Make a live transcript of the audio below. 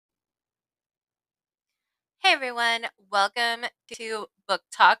Hey everyone, welcome to Book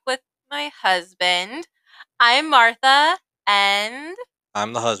Talk with my husband. I'm Martha and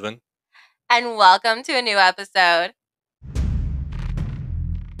I'm the husband. welcome to a new episode.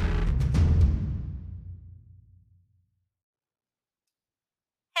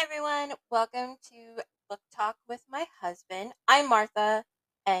 Hey everyone, welcome to Book Talk with my husband. I'm Martha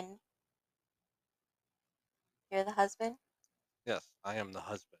and you're the husband. Yes, I am the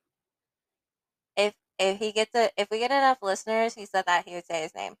husband. If we get enough listeners, he said that he would say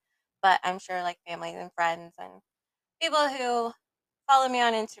his name. But I'm sure like family and friends and people who follow me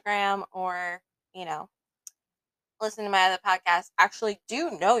on Instagram or, you know, listen to my other podcast actually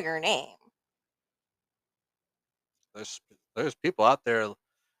do know your name. There's there's people out there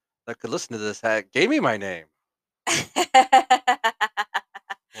that could listen to this that gave me my name. We'll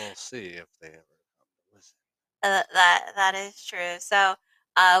see if they ever come to listen. That is true. So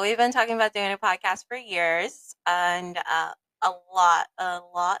we've been talking about doing a podcast for years, and a lot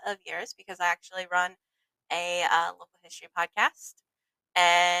of years because I actually run a local history podcast,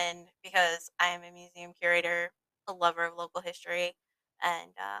 and because I am a museum curator, a lover of local history,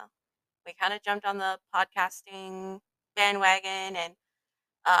 and we kind of jumped on the podcasting bandwagon and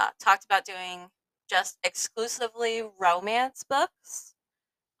talked about doing just exclusively romance books.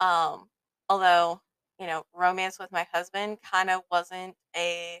 Um, Although, romance with my husband kind of wasn't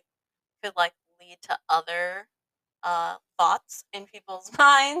a could like lead to other thoughts in people's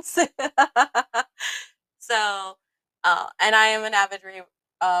minds. So, and I am an avid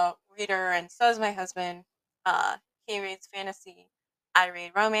reader, and so is my husband. He reads fantasy. I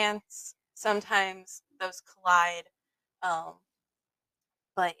read romance. Sometimes those collide. Um,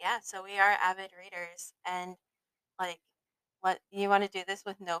 but yeah, so we are avid readers, and like, what you want to do this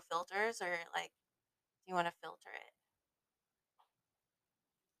with no filters, or like, do you want to filter it?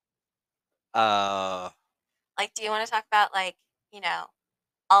 Uh Like, do you want to talk about like, you know,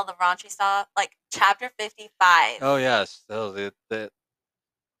 all the raunchy stuff, like chapter 55? oh yes, we'll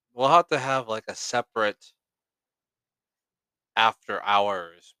have to have like a separate after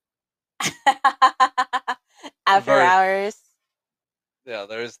hours After version. hours. Yeah,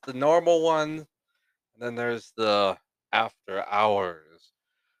 there's the normal one, and then there's the after hours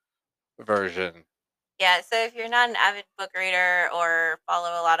version. Yeah, so if you're not an avid book reader or follow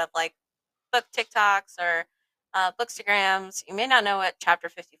a lot of like book TikToks or bookstagrams, you may not know what chapter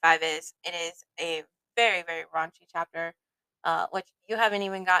 55 is. It is a very, very raunchy chapter, which you haven't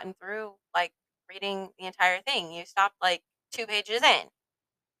even gotten through like reading the entire thing. You stopped like 2 pages in.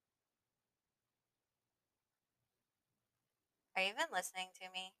 Are you even listening to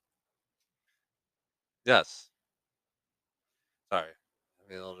me? Yes. Sorry, I'm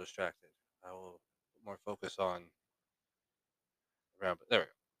getting a little distracted. I will put more focus on around. But there we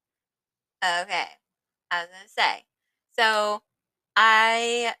go. Okay. I was gonna say. So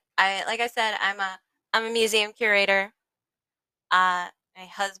I like I said, I'm a museum curator. My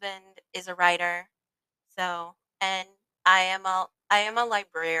husband is a writer. So and I am a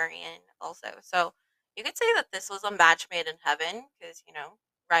librarian also. So you could say that this was a match made in heaven because,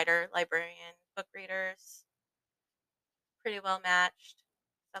 writer, librarian, book readers, pretty well matched.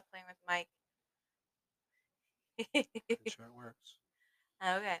 Stop playing with Mike. Making sure it works.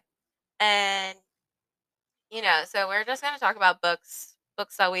 Okay. And so we're just going to talk about books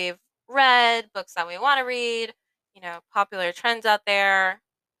that we've read, books that we want to read, popular trends out there,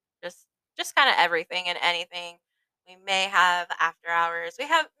 just just kind of everything and anything. We may have after hours. We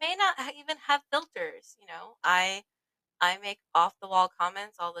have may not even have filters. I make off the wall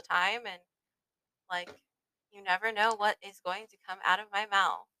comments all the time, and like you never know what is going to come out of my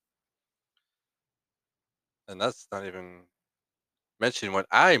mouth. And that's not even mentioning what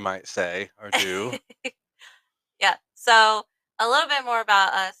I might say or do. Yeah. So a little bit more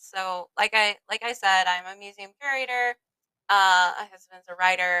about us. So like I said, I'm a museum curator. My husband's a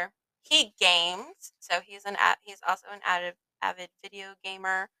writer. He games, so he's also an avid video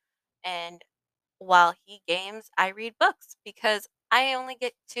gamer. And while he games, I read books because I only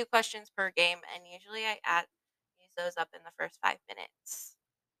get 2 questions per game, and usually use those up in the first 5 minutes.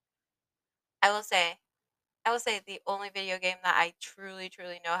 I will say I will say the only video game that I truly,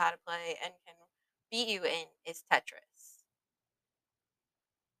 truly know how to play and can beat you in is Tetris.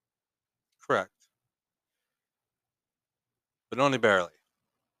 Correct, but only barely.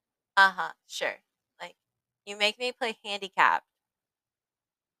 Uh huh, sure. Like, you make me play handicap.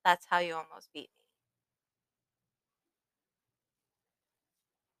 That's how you almost beat me.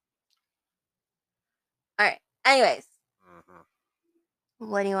 All right. Anyways, Hmm.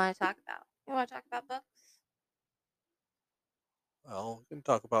 what do you want to talk about? You want to talk about books? Well, we can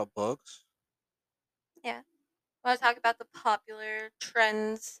talk about books. Yeah. Want to talk about the popular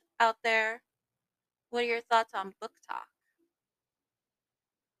trends out there? What are your thoughts on book talk?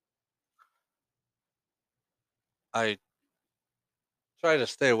 I try to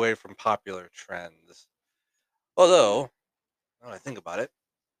stay away from popular trends. Although, now that I think about it,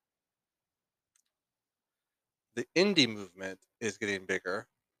 the indie movement is getting bigger.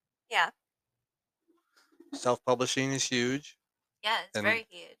 Yeah, Self-publishing is huge, yeah, it's and very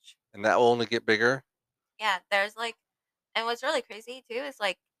huge. and that will only get bigger. Yeah, there's like, and what's really crazy too is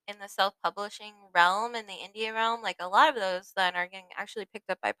like in the self-publishing realm and the indie realm, like a lot of those then are getting actually picked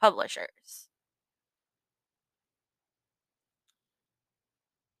up by publishers,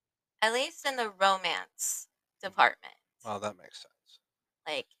 at least in the romance department. Well, that makes sense.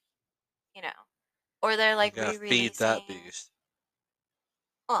 Like, you know, or they're You like gotta feed that re-releasing. beast.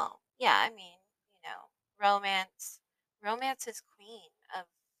 Well, yeah, I mean, romance. Romance is queen of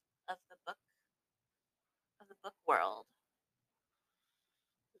the book world.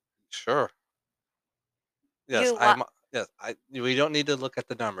 Sure. Yes, You what? Yes, I. We don't need to look at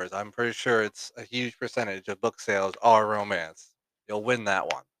the numbers. I'm pretty sure it's a huge percentage of book sales are romance. You'll win that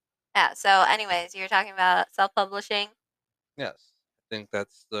one. Yeah. So, anyways, you're talking about self-publishing. Yes, I think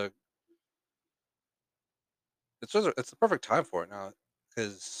that's the. It's the perfect time for it now,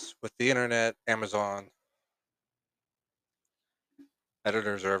 because with the internet, Amazon,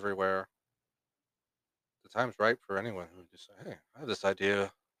 editors are everywhere. The time's right for anyone who just say, "Hey, I have this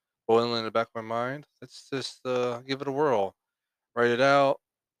idea boiling in the back of my mind. Let's just give it a whirl. Write it out.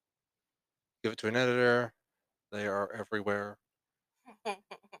 Give it to an editor. They are everywhere.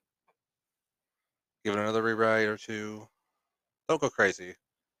 Give it another rewrite or two. Don't go crazy.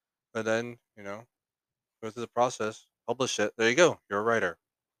 But then, go through the process, publish it. There you go. You're a writer.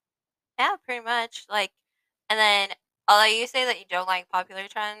 Yeah, pretty much. Like, and then although you say that you don't like popular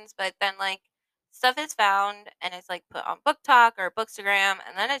trends, but then like stuff is found and it's like put on Book Talk or Bookstagram,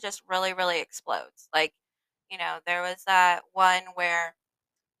 and then it just really, really explodes. Like, there was that one where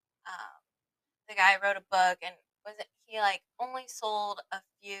um, the guy wrote a book and was it he like only sold a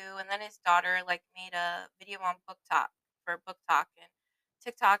few, and then his daughter like made a video on Book Talk for Book Talk and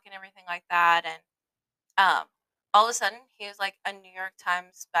TikTok and everything like that, and um, all of a sudden, he was like a New York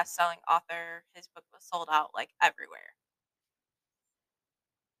Times best-selling author. His book was sold out like everywhere.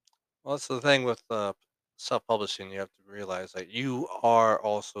 Well, that's the thing with self-publishing. You have to realize that you are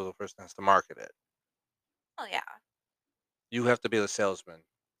also the person that has to market it. Oh yeah, You have to be the salesman.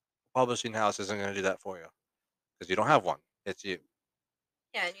 Publishing house isn't going to do that for you because you don't have one. It's you.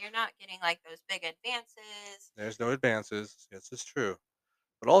 yeah, and you're not getting like those big advances. There's no advances. Yes, it's true.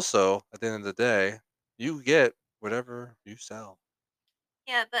 But also, at the end of the day, you get whatever you sell.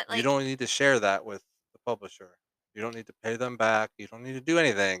 Yeah, but You like don't need to share that with the publisher. You don't need to pay them back. You don't need to do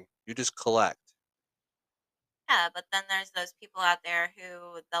anything. You just collect. yeah, but then there's those people out there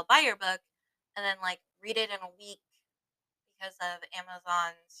who they'll buy your book and then like read it in a week because of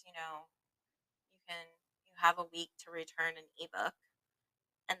Amazon's. You have a week to return an ebook,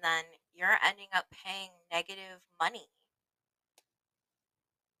 and then you're ending up paying negative money.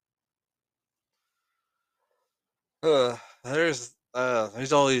 There's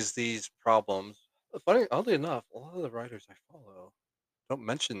always these problems. Funny, oddly enough, a lot of the writers I follow don't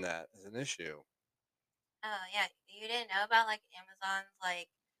mention that as an issue. Oh yeah, you didn't know about like Amazon's like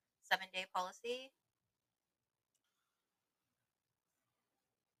 7-day policy?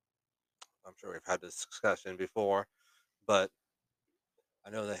 I'm sure we've had this discussion before, but I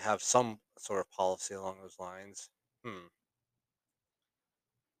know they have some sort of policy along those lines. Hmm.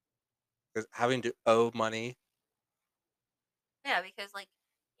 Because having to owe money. Yeah, because like,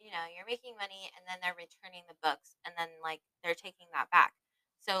 you're making money and then they're returning the books and then like they're taking that back.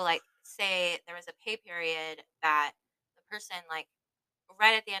 So like say there was a pay period that the person like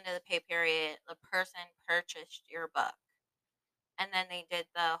right at the end of the pay period, the person purchased your book. And then they did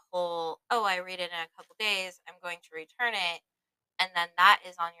the whole, oh, I read it in a couple days, I'm going to return it, and then that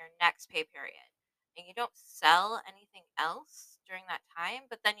is on your next pay period. And you don't sell anything else during that time,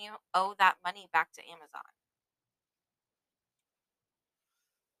 but then you owe that money back to Amazon.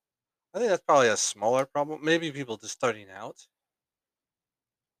 I think that's probably a smaller problem. Maybe people just starting out.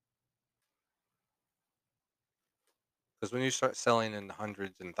 Because when you start selling in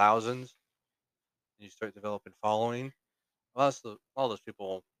hundreds and thousands, and you start developing following, all those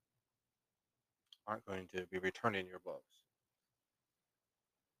people aren't going to be returning your books.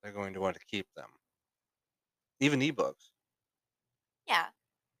 They're going to want to keep them. Even ebooks. Yeah.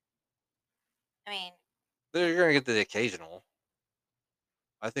 I mean, You're going to get the occasional.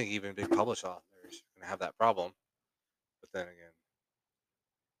 I think even big published authors are going to have that problem. But then again,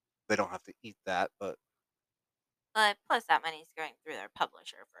 they don't have to eat that. But But plus that money's going through their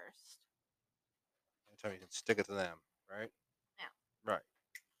publisher first. Anytime you can stick it to them, right? Yeah. Right.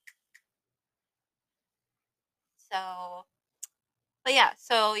 So, but yeah,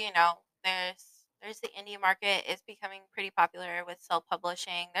 so there's the indie market is becoming pretty popular with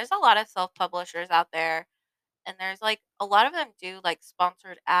self-publishing. There's a lot of self-publishers out there, and there's like a lot of them do like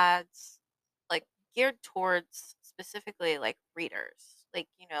sponsored ads, like geared towards specifically like readers. Like,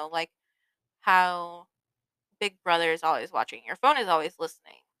 like how Big Brother is always watching, your phone is always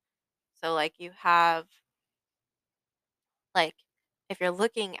listening. So like you have like if you're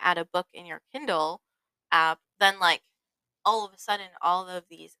looking at a book in your Kindle app, then like all of a sudden all of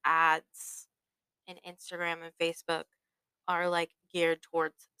these ads in Instagram and Facebook are like geared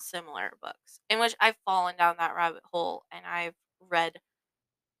towards similar books. In which I've fallen down that rabbit hole and I've read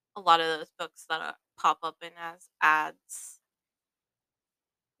a lot of those books that pop up in as ads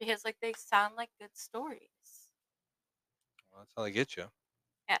because like they sound like good stories. Well, that's how they get you.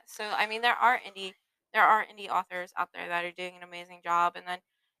 Yeah, so I mean there are indie authors out there that are doing an amazing job, and then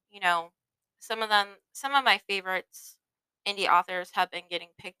you know some of my favorites indie authors have been getting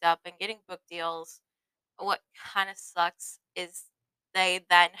picked up and getting book deals. What kind of sucks is they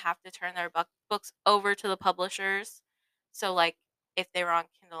then have to turn their books over to the publishers. So like if they were on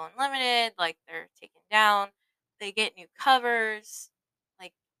Kindle Unlimited, like they're taken down, they get new covers.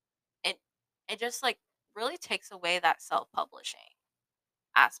 Like it it just like really takes away that self-publishing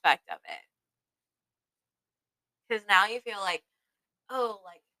aspect of it. Cuz now you feel like, "Oh,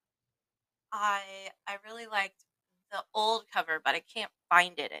 like I really liked the old cover, but I can't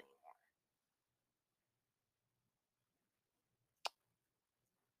find it anymore."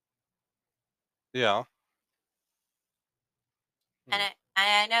 Yeah. And Hmm.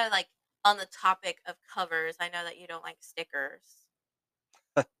 I know like on the topic of covers, I know that you don't like stickers.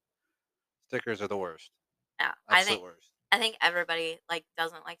 Stickers are the worst. Yeah, Absolute worst. I think everybody like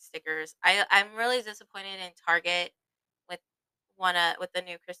doesn't like stickers. I'm really disappointed in Target with with the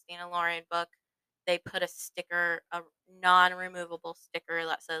new Christina Lauren book. They put a sticker, a non-removable sticker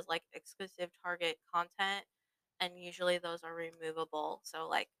that says like exclusive Target content, and usually those are removable. So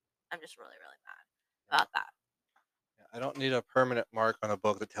like I'm just really mad Yeah. about that. Yeah, I don't need a permanent mark on a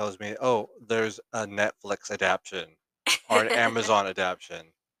book that tells me, oh, there's a Netflix adaptation or an Amazon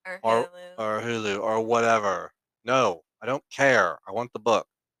adaptation Or or Hulu. or Hulu or whatever. No, I don't care. I want the book.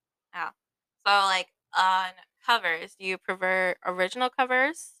 Yeah. So like on covers, do you prefer original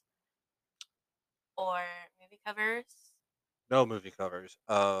covers or movie covers? No movie covers.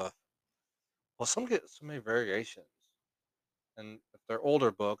 Well, some get so many variations, and if they're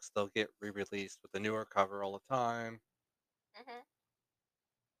older books, they'll get re-released with a newer cover all the time. Mhm.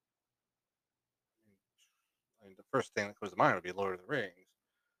 I mean, the first thing that comes to mind would be Lord of the Rings.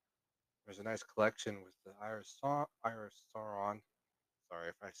 There's a nice collection with the Iris Sauron. Sorry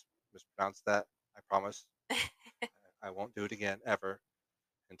if mispronounced that. I promise I won't do it again ever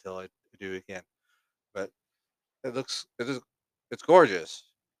until I do it again. But it's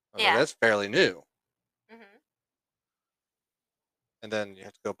gorgeous. Okay, Yeah. that's fairly new. Mhm. And then you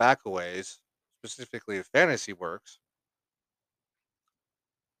have to go back a ways, specifically if fantasy works,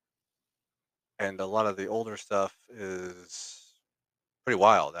 and a lot of the older stuff is pretty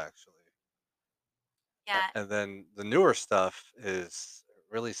wild actually. Yeah. And then the newer stuff is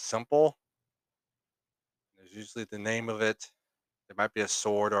really simple. There's usually the name of it. There might be a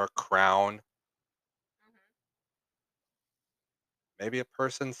sword or a crown, Mhm. maybe a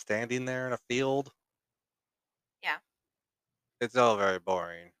person standing there in a field. Yeah. It's all very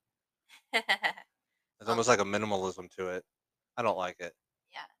boring. It's Well, almost like a minimalism to it. I don't like it.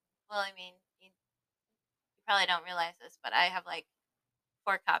 yeah. Well, I mean, you probably don't realize this, but I have like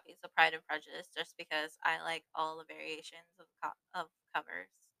 4 copies of Pride and Prejudice just because I like all the variations of covers.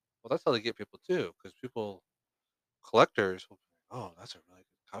 Well, that's how they get people too, because people, collectors, will be like, oh, that's a really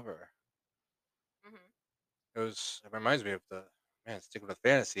good cover. Mhm. It reminds me of man, sticking with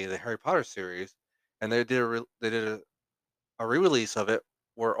fantasy, the Harry Potter series, and they did a re-release of it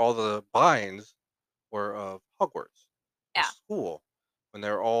where all the binds were of Hogwarts, the Yeah. school, when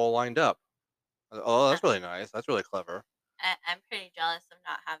they're all lined up. Oh, Uh, that's really nice. That's really clever. I'm pretty jealous of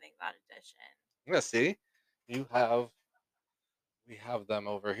not having that edition. Yeah, see, you have we have them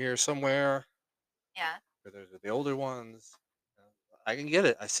over here somewhere. Yeah. Where there's the older ones. I can get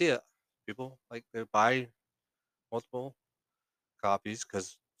it. I see it. People like they buy multiple copies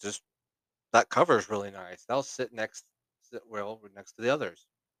because just that cover is really nice. They'll sit well next to the others.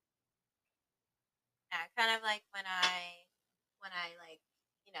 Yeah, kind of like when I like,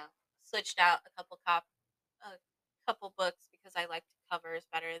 you know, switched out a couple books because I liked covers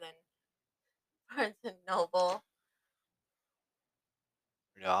better than Barnes and Noble.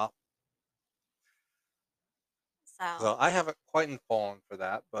 Yeah. So So I haven't quite fallen for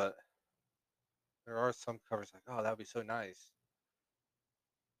that, but there are some covers like, oh, that would be so nice.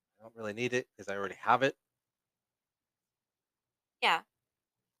 I don't really need it because I already have it, yeah,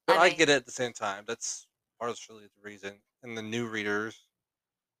 but I I mean, get it at the same time. That's partially the reason. And the new readers,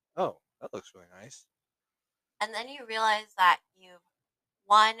 oh, that looks really nice. and then you realize that you've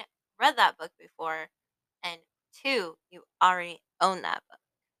one read that book before, and two you already own that book.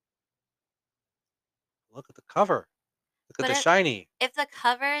 Look at the cover. Look at But the shiny. if the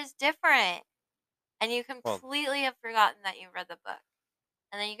cover is different and you Well, completely have forgotten that you read the book,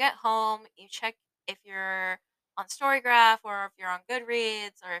 and then you get home, you check if you're on Storygraph or if you're on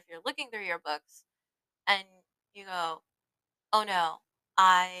Goodreads or if you're looking through your books, and you go, "Oh no,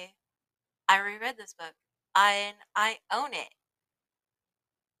 I I reread this book. I own it."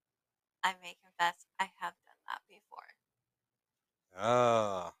 I may confess I have done that before.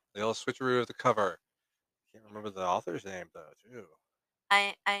 the old switcheroo of the cover. Can't remember the author's name though, too.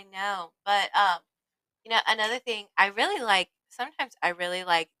 I know, but another thing I really like. Sometimes I really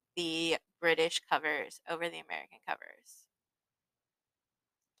like the British covers over the American covers.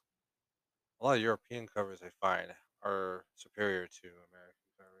 A lot of European covers I find are superior to American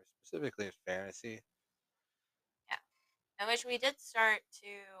covers, specifically in fantasy. Yeah, in which we did start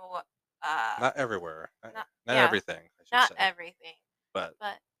to, uh, Not everywhere, not not yeah, everything, I should not say, everything, but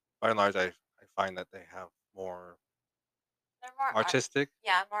but by and large, I find that they have more they're more art. artistic.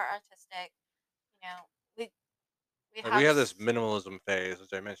 Yeah, more artistic. You know, we we Like we have. have this minimalism phase,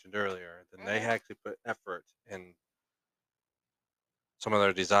 which I mentioned earlier. Then they Mhm. actually put effort in some of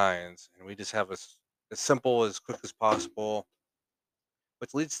their designs, and we just have as simple as quick as possible.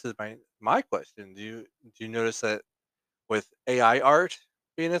 Which leads to my question: Do you notice that with AI art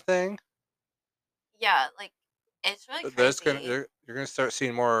being a thing, Yeah, like it's really there's gonna crazy. you're gonna start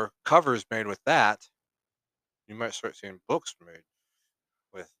seeing more covers made with that. You might start seeing books made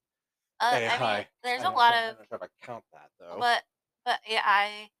with I mean, AI. there's I a don't lot think I'm of not sure if I count that though. but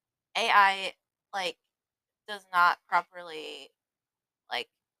AI like does not properly like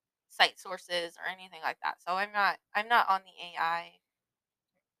cite sources or anything like that. So I'm not on the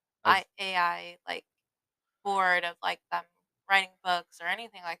I've AI like board of like them writing books or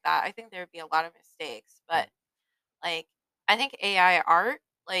anything like that. I think there would be a lot of mistakes, mm, but like I think AI art,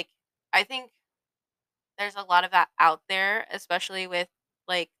 like I think there's a lot of that out there, especially with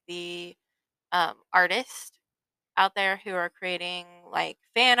like the artists out there who are creating like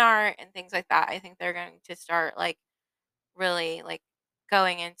fan art and things like that. I think they're going to start like really like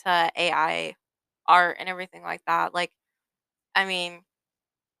going into AI art and everything like that. Like I mean,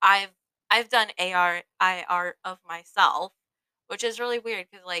 I've I've done AI art of myself, which is really weird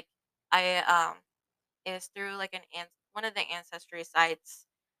because like I it was through like one of the ancestry sites,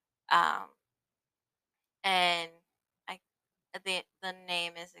 um and I the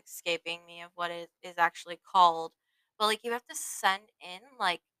name is escaping me of what it is actually called. But like you have to send in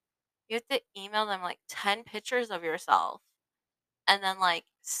like you have to email them like 10 pictures of yourself. And then like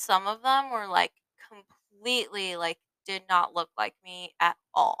some of them were like completely like did not look like me at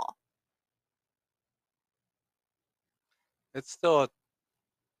all. it's still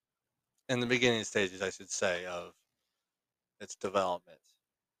in the beginning stages, I should say, of its development.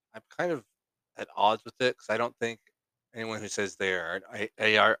 I'm kind of at odds with it because I don't think anyone who says they are an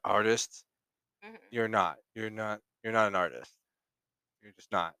AI artist, Hmm. you're not. You're not an artist. You're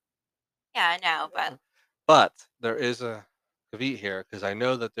just not. Yeah, I know, but But there is a caveat here because I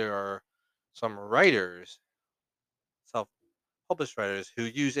know that there are some writers, self-published writers, who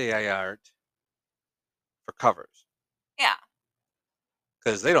use AI art for covers yeah,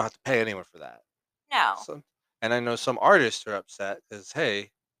 because they don't have to pay anyone for that. no. So, and I know some artists are upset because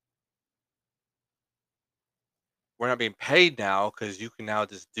hey, we're not being paid now because you can now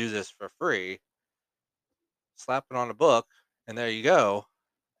just do this for free, slap it on a book, and there you go.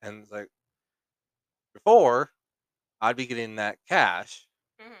 And it's like before, I'd be getting that cash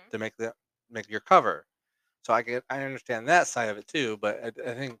Hmm. to make your cover. So I understand that side of it too. But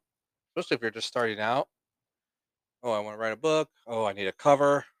I think especially if you're just starting out, oh, I want to write a book. Oh, I need a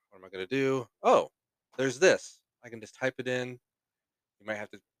cover. What am I going to do? Oh, there's this. I can just type it in. You might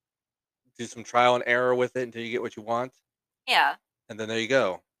have to do some trial and error with it until you get what you want, Yeah. and then there you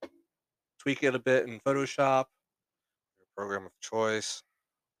go. Tweak it a bit in Photoshop, your program of choice,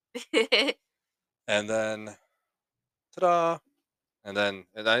 and then ta-da! And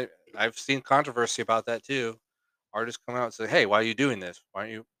I've seen controversy about that too. Artists come out and say, "Hey, why are you doing this? Why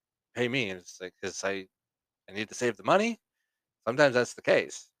don't you pay me?" And it's like, "'Cause I need to save the money." Sometimes that's the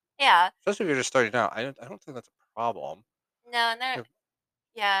case, Yeah. especially if you're just starting out. I don't think that's a problem. No, and there Yeah,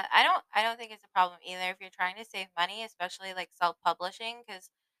 Yeah, I don't think it's a problem either if you're trying to save money, especially like self-publishing, because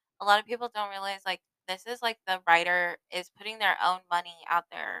a lot of people don't realize like this is like the writer is putting their own money out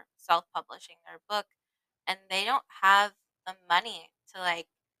there, self-publishing their book, and they don't have the money to like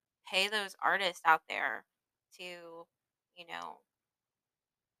pay those artists out there to, you know,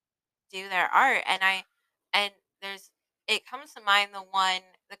 do their art. And there's it comes to mind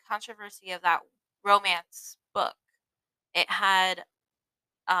the controversy of that romance book. It had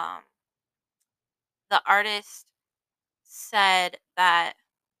um the artist said that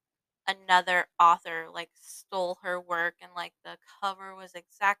another author like stole her work, and like the cover was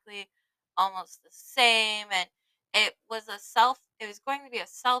exactly almost the same, and it was going to be a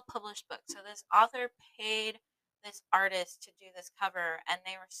self-published book, so this author paid this artist to do this cover, and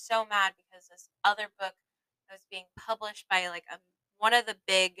they were so mad because this other book that was being published by like one of the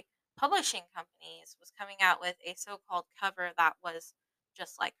big publishing companies was coming out with a so-called cover that was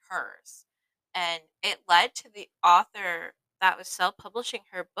just like hers, and it led to the author that was self-publishing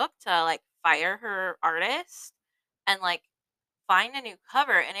her book to like fire her artist and like find a new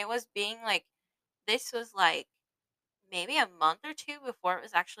cover, and it was being like this was like maybe a month or two before it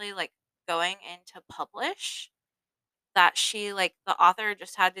was actually like going into publish, that she like the author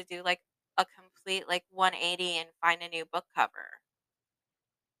just had to do like a complete like 180 and find a new book cover.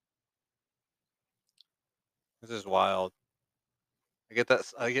 This is wild. I get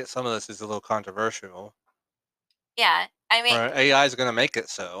that. I get some of this is a little controversial. Yeah, I mean, Right? AI is going to make it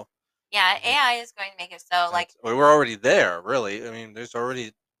so. yeah, And AI is going to make it so like we're already there. Really. I mean, there's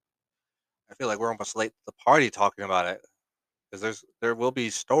already. I feel like we're almost late to the party talking about it because there will be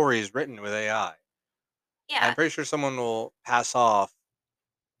stories written with AI. I'm yeah, pretty sure someone will pass off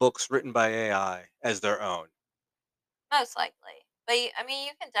books written by AI as their own. most likely. But I mean,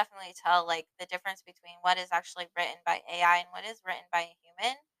 you can definitely tell like the difference between what is actually written by AI and what is written by a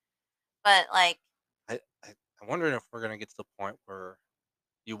human. But like, I'm wondering if we're gonna get to the point where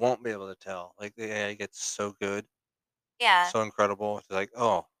you won't be able to tell. Like the AI gets so good, yeah, so incredible. It's like,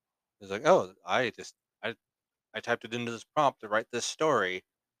 oh, I typed it into this prompt to write this story.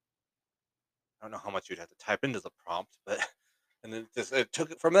 I don't know how much you'd have to type into the prompt, but and then just it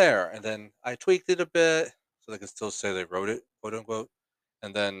took it from there. And then I tweaked it a bit so they can still say they wrote it, quote unquote.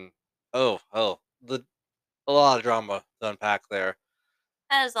 And then the a lot of drama to unpack there.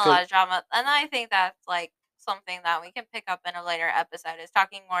 that is a 'Cause lot of drama, and I think that's like something that we can pick up in a later episode. Is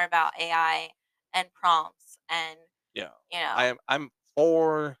talking more about AI and prompts, and yeah, you know, I'm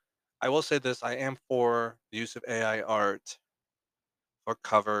for. I will say this: I am for the use of AI art for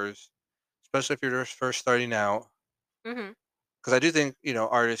covers, especially if you're just first starting out. hmm Because I do think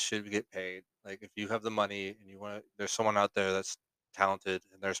artists should get paid. Like if you have the money and you want to, there's someone out there that's talented,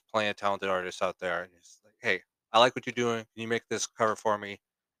 and there's plenty of talented artists out there, and it's like, hey, I like what you're doing. Can you make this cover for me?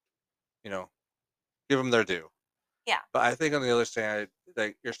 You know, give them their due. yeah, But I think on the other side,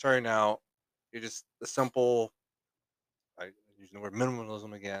 like you're starting out, you're just the simple. I using the word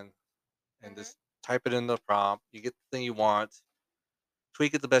minimalism again, and hmm just type it in the prompt. You get the thing you want,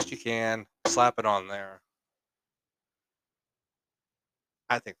 tweak it the best you can, slap it on there.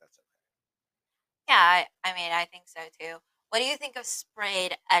 I think that's yeah. I mean, I think so too. What do you think of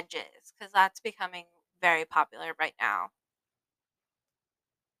sprayed edges? Because that's becoming very popular right now.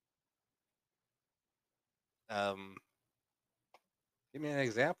 okay. Give me an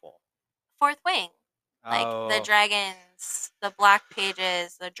example. Fourth Wing, like the Oh, dragons, the black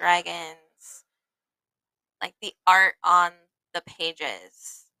pages, the dragons, like the art on the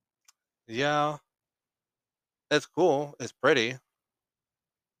pages. yeah, it's cool. It's pretty.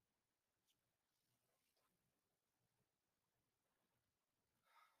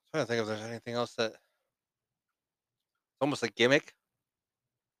 Trying to think if there's anything else that it's almost a gimmick,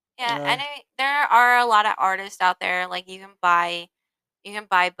 you Yeah, and know? there are a lot of artists out there. Like you can buy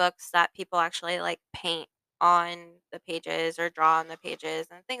books that people actually like paint on the pages or draw on the pages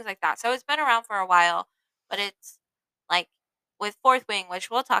and things like that. So it's been around for a while, but it's like with Fourth Wing, which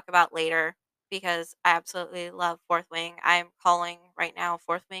we'll talk about later because I absolutely love Fourth Wing. I'm calling right now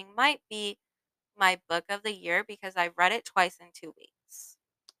Fourth Wing might be my book of the year because I've read it twice in 2 weeks.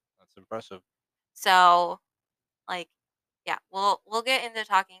 That's impressive. So like, yeah, we'll get into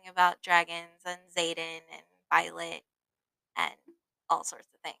talking about dragons and Zayden and Violet and all sorts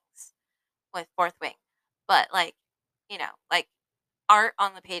of things with Fourth Wing. But like, like art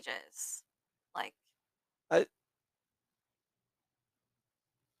on the pages. Like, I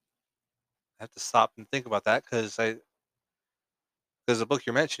have to stop and think about that because the book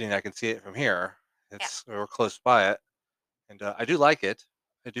you're mentioning, I can see it from here. yeah. We're close by it, and I do like it.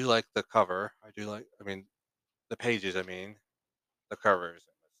 I do like the cover. I do like. I mean, the pages. I mean, the covers.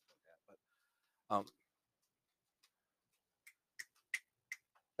 But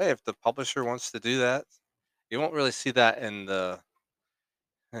hey, if the publisher wants to do that, you won't really see that in the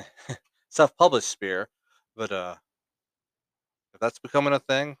self-published sphere. But if that's becoming a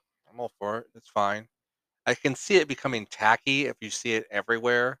thing, I'm all for it. It's fine. I can see it becoming tacky if you see it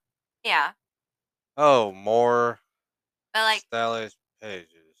everywhere. Yeah. Oh, more But like stylish but pages.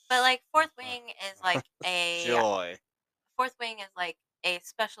 like Fourth Wing is like a Joy. Fourth Wing is like a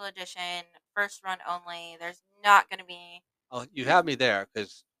special edition, first run only. There's not going to be. Oh, you have me there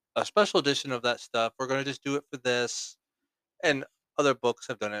because a special edition of that stuff. We're gonna just do it for this, and other books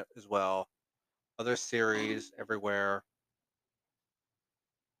have done it as well. Other series everywhere,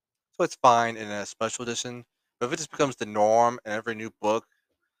 so it's fine in a special edition. But if it just becomes the norm in every new book,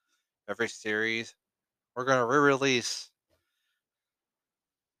 every series, we're gonna re-release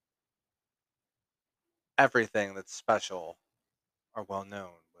everything that's special or well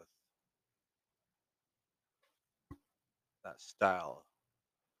known with that style.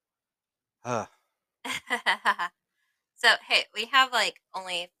 Ah, So, hey, we have like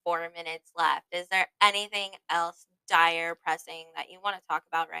only 4 minutes left. Is there anything else dire pressing that you want to talk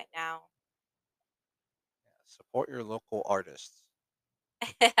about right now? support your local artists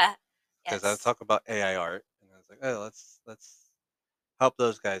because I Yes. talk about AI art, and I was like, oh, let's help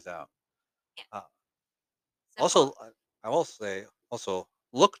those guys out. Yeah. Uh, Support. Also, I will say, also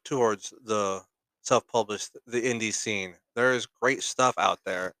look towards the self-published, the indie scene. There is great stuff out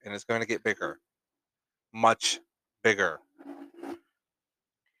there, and it's going to get bigger, much bigger.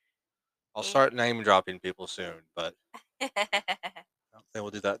 I'll Yeah. start name dropping people soon, but I don't think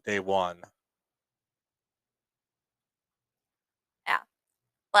we'll do that day one. Yeah.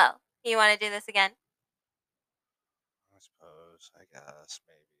 Well, you want to do this again? I suppose, I guess,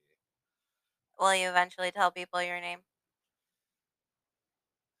 maybe. Will you eventually tell people your name?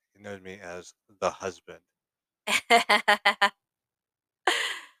 You know me as the husband.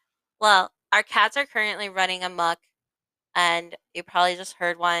 Well, our cats are currently running amok, and you probably just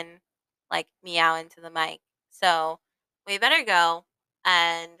heard one like meow into the mic. So we better go,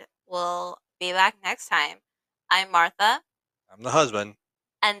 and we'll be back next time. I'm Martha, I'm the husband.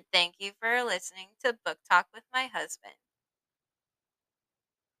 and thank you for listening to Book Talk with my husband.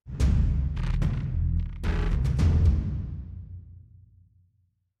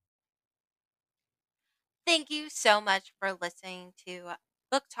 Thank you so much for listening to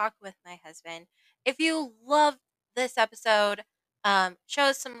Book Talk with my husband. If you loved this episode, show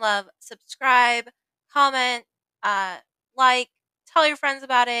us some love, subscribe, comment, uh, like, tell your friends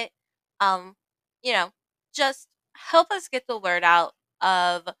about it. Um, you know, just help us get the word out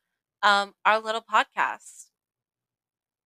of our little podcast.